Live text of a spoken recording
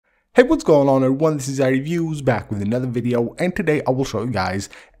Hey, what's going on everyone, this is iReviews back with another video, and today I will show you guys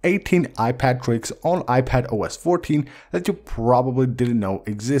 18 iPad tricks on iPadOS 14 that you probably didn't know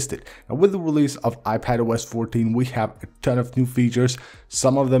existed. Now with the release of iPadOS 14 we have a ton of new features.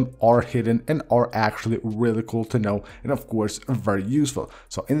 Some of them are hidden and are actually really cool to know, and of course very useful.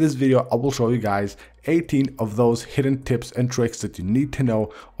 So in this video I will show you guys 18 of those hidden tips and tricks that you need to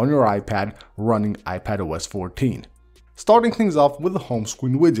know on your iPad running iPadOS 14. Starting things off with the home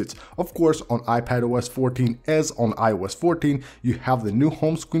screen widgets. Of course, on iPadOS 14 as on iOS 14, you have the new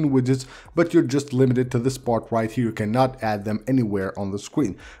home screen widgets, but you're just limited to this part right here. You cannot add them anywhere on the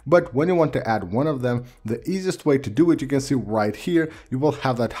screen. But when you want to add one of them, the easiest way to do it, you can see right here, you will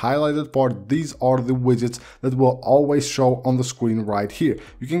have that highlighted part. These are the widgets that will always show on the screen right here.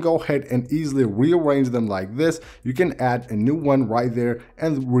 You can go ahead and easily rearrange them like this. You can add a new one right there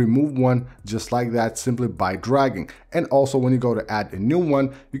and remove one just like that simply by dragging. And also when you go to add a new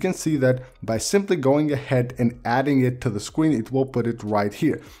one, you can see that by simply going ahead and adding it to the screen, it will put it right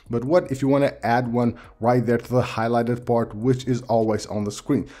here. But what if you want to add one right there to the highlighted part, which is always on the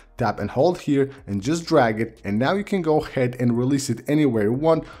screen? Tap and hold here and just drag it, and now you can go ahead and release it anywhere you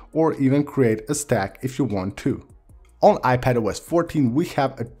want, or even create a stack if you want to. On iPadOS 14, we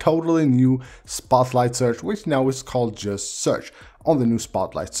have a totally new Spotlight search, which now is called just Search. On the new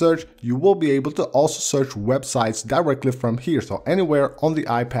Spotlight search, you will be able to also search websites directly from here. So anywhere on the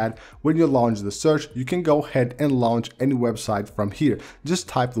iPad, when you launch the search, you can go ahead and launch any website from here. Just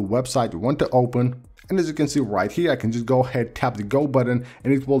type the website you want to open. And as you can see right here, I can just go ahead, tap the go button,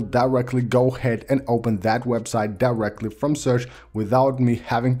 and it will directly go ahead and open that website directly from search without me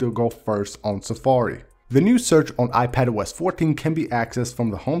having to go first on Safari. The new search on iPadOS 14 can be accessed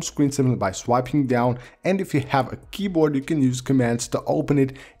from the home screen simply by swiping down, and if you have a keyboard you can use commands to open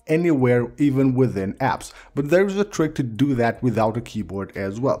it anywhere, even within apps. But there's a trick to do that without a keyboard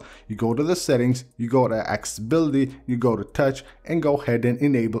as well. You go to the settings, you go to accessibility, you go to touch, and go ahead and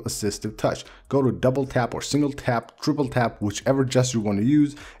enable assistive touch. Go to double tap or single tap, triple tap, whichever gesture you want to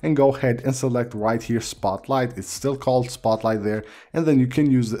use, and go ahead and select right here Spotlight. It's still called Spotlight there, and then you can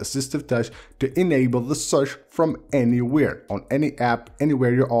use the assistive touch to enable the search from anywhere, on any app,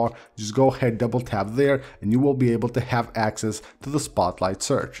 anywhere you are. Just go ahead, double tap there, and you will be able to have access to the Spotlight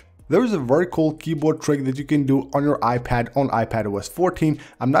search. There is a very cool keyboard trick that you can do on your iPad on iPadOS 14.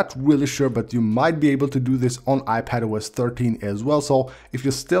 I'm not really sure, but you might be able to do this on iPadOS 13 as well. So if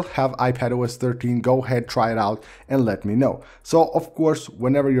you still have iPadOS 13, go ahead, try it out and let me know. So of course,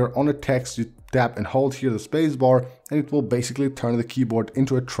 whenever you're on a text, you tap and hold here the space bar, and it will basically turn the keyboard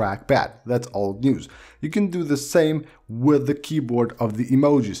into a trackpad. That's old news. You can do the same with the keyboard of the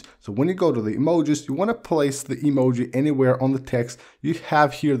emojis. So when you go to the emojis, you want to place the emoji anywhere on the text. You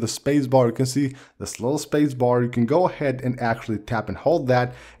have here the space bar. You can see this little space bar. You can go ahead and actually tap and hold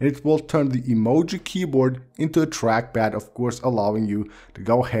that, and it will turn the emoji keyboard into a trackpad, of course allowing you to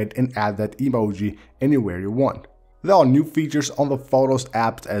go ahead and add that emoji anywhere you want. There are new features on the Photos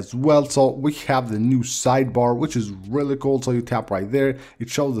app as well. So we have the new sidebar, which is really cool. So you tap right there, it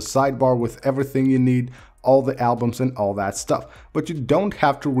shows the sidebar with everything you need, all the albums and all that stuff. But you don't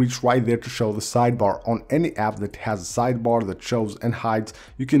have to reach right there to show the sidebar. On any app that has a sidebar that shows and hides,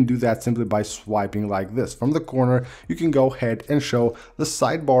 you can do that simply by swiping like this. From the corner, you can go ahead and show the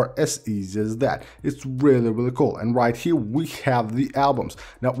sidebar as easy as that. It's really cool. And right here we have the albums.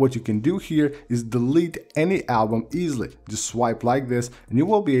 Now what you can do here is delete any album easily. Just swipe like this and you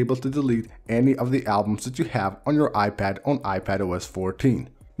will be able to delete any of the albums that you have on your iPad on iPadOS 14.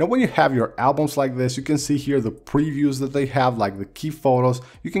 Now when you have your albums like this, you can see here the previews that they have, like the key photos.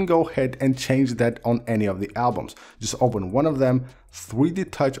 You can go ahead and change that on any of the albums. Just open one of them, 3D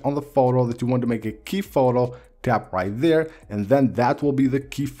touch on the photo that you want to make a key photo, tap right there, and then that will be the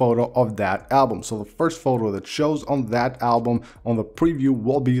key photo of that album. So the first photo that shows on that album on the preview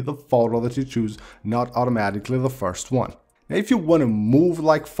will be the photo that you choose, not automatically the first one. Now, if you want to move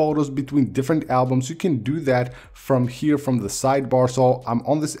like photos between different albums, you can do that from here from the sidebar. So I'm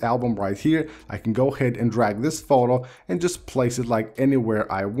on this album right here. I can go ahead and drag this photo and just place it like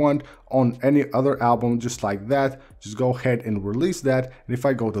anywhere I want on any other album, just like that. Just go ahead and release that. And if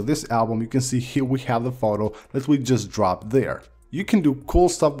I go to this album, you can see here we have the photo that we just dropped there. You can do cool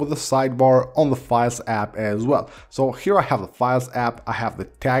stuff with the sidebar on the Files app as well. So here I have the Files app, I have the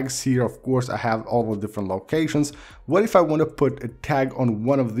tags here, of course I have all the different locations. What if I want to put a tag on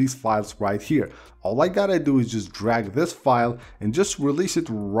one of these files right here? All I gotta do is just drag this file and just release it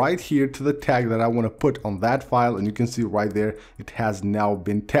right here to the tag that I want to put on that file, and you can see right there it has now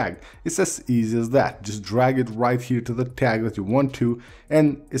been tagged. It's as easy as that. Just drag it right here to the tag that you want to,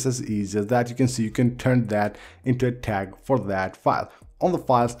 and it's as easy as that. You can see you can turn that into a tag for that file. On the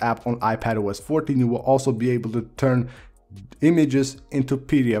Files app on iPadOS 14, you will also be able to turn images into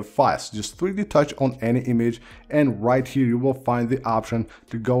PDF files. Just 3D touch on any image, and right here you will find the option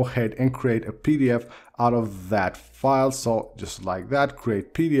to go ahead and create a PDF out of that file. So just like that,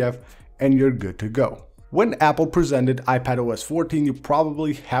 create PDF, and you're good to go. When Apple presented iPadOS 14, you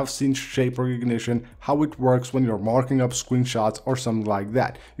probably have seen shape recognition, how it works when you're marking up screenshots or something like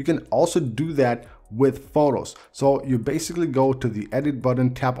that. You can also do that with photos. So you basically go to the edit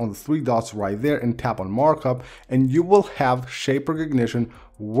button, tap on the 3 dots right there and tap on markup, and you will have shape recognition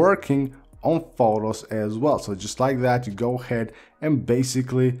working on photos as well. So just like that, you go ahead and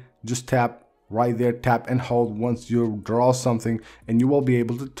basically just tap right there, tap and hold once you draw something, and you will be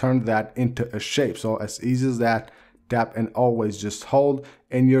able to turn that into a shape. So as easy as that, tap and always just hold,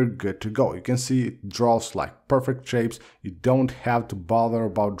 and you're good to go. You can see it draws like perfect shapes. You don't have to bother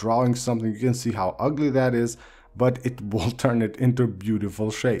about drawing something. You can see how ugly that is, but it will turn it into a beautiful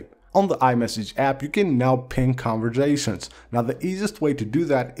shape. On the iMessage app, you can now pin conversations. Now the easiest way to do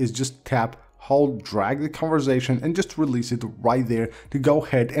that is just tap, hold, drag the conversation, and just release it right there to go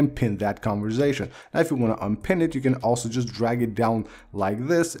ahead and pin that conversation. Now if you want to unpin it, you can also just drag it down like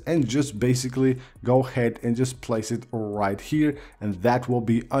this and just basically go ahead and just place it right here, and that will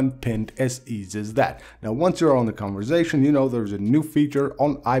be unpinned as easy as that. Now once you're on the conversation, you know there's a new feature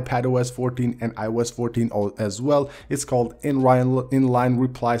on iPadOS 14 and iOS 14 as well. It's called inline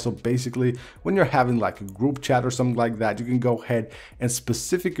reply. So basically when you're having like a group chat or something like that, you can go ahead and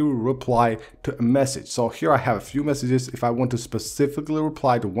specifically reply to a message. So here I have a few messages. If I want to specifically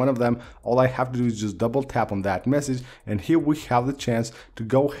reply to one of them, all I have to do is just double tap on that message, and here we have the chance to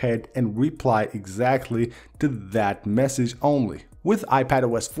go ahead and reply exactly to that message only. With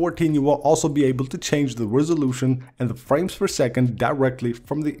iPadOS 14, you will also be able to change the resolution and the frames per second directly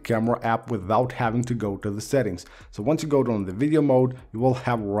from the camera app without having to go to the settings. So once you go to the video mode, you will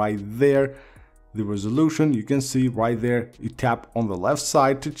have right there the resolution. You can see right there, you tap on the left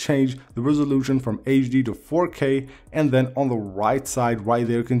side to change the resolution from HD to 4K, and then on the right side right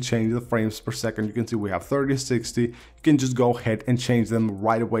there you can change the frames per second. You can see we have 30, 60. You can just go ahead and change them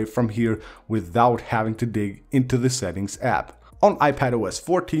right away from here without having to dig into the settings app. On iPadOS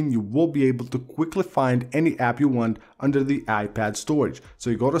 14, you will be able to quickly find any app you want under the iPad storage. So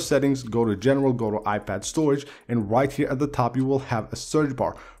you go to settings, go to general, go to iPad storage, and right here at the top you will have a search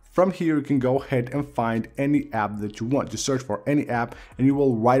bar. From here, you can go ahead and find any app that you want. Just search for any app and you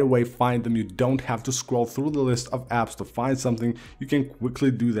will right away find them. You don't have to scroll through the list of apps to find something. You can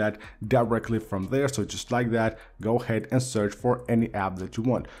quickly do that directly from there. So just like that, go ahead and search for any app that you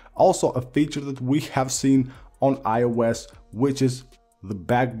want. Also, a feature that we have seen on iOS, which is the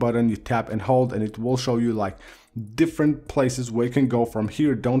back button. You tap and hold and it will show you like different places where you can go from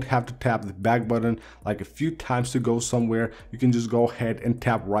here. Don't have to tap the back button like a few times to go somewhere. You can just go ahead and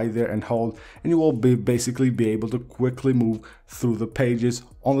tap right there and hold, and you will basically be able to quickly move through the pages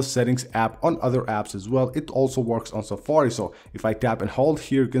on the settings app, on other apps as well. It also works on Safari. So if I tap and hold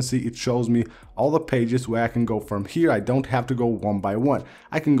here, you can see it shows me all the pages where I can go from here. I don't have to go one by one.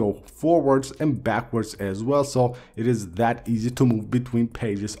 I can go forwards and backwards as well. So it is that easy to move between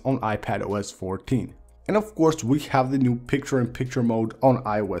pages on iPadOS 14. And of course, we have the new picture-in-picture mode on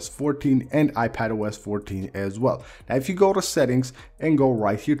iOS 14 and iPadOS 14 as well. Now, if you go to settings and go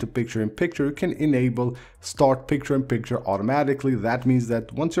right here to picture-in-picture, you can enable start picture-in-picture automatically. That means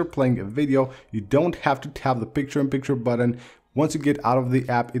that once you're playing a video, you don't have to tap the picture-in-picture button. Once you get out of the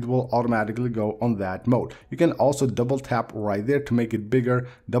app, it will automatically go on that mode. You can also double tap right there to make it bigger,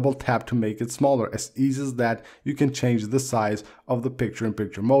 double tap to make it smaller. As easy as that, you can change the size of the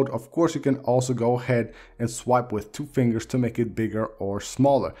picture-in-picture mode. Of course, you can also go ahead and swipe with 2 fingers to make it bigger or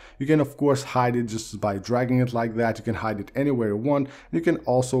smaller. You can of course hide it just by dragging it like that. You can hide it anywhere you want. You can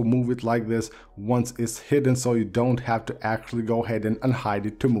also move it like this once it's hidden, so you don't have to actually go ahead and unhide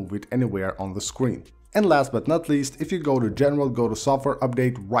it to move it anywhere on the screen. And last but not least, if you go to general, go to software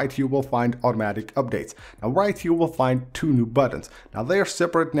update, right here you will find automatic updates. Now right here you will find 2 new buttons. Now they are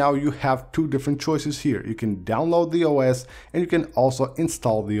separate. Now you have 2 different choices here. You can download the OS and you can also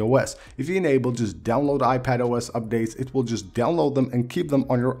install the OS. If you enable just download iPadOS updates, it will just download them and keep them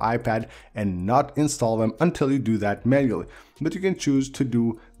on your iPad and not install them until you do that manually. But you can choose to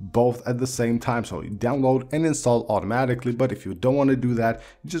do both at the same time, so you download and install automatically. But if you don't want to do that,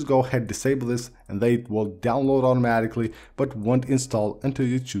 you just go ahead, disable this, and they will download automatically but won't install until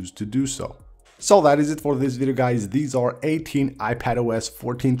you choose to do so. So that is it for this video, guys. These are 18 iPadOS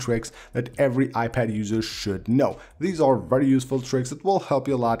 14 tricks that every iPad user should know. These are very useful tricks that will help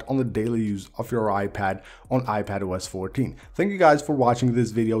you a lot on the daily use of your iPad on iPadOS 14. Thank you guys for watching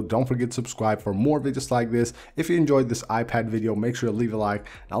this video. Don't forget to subscribe for more videos like this. If you enjoyed this iPad video, make sure to leave a like,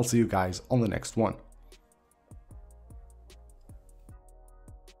 and I'll see you guys on the next one.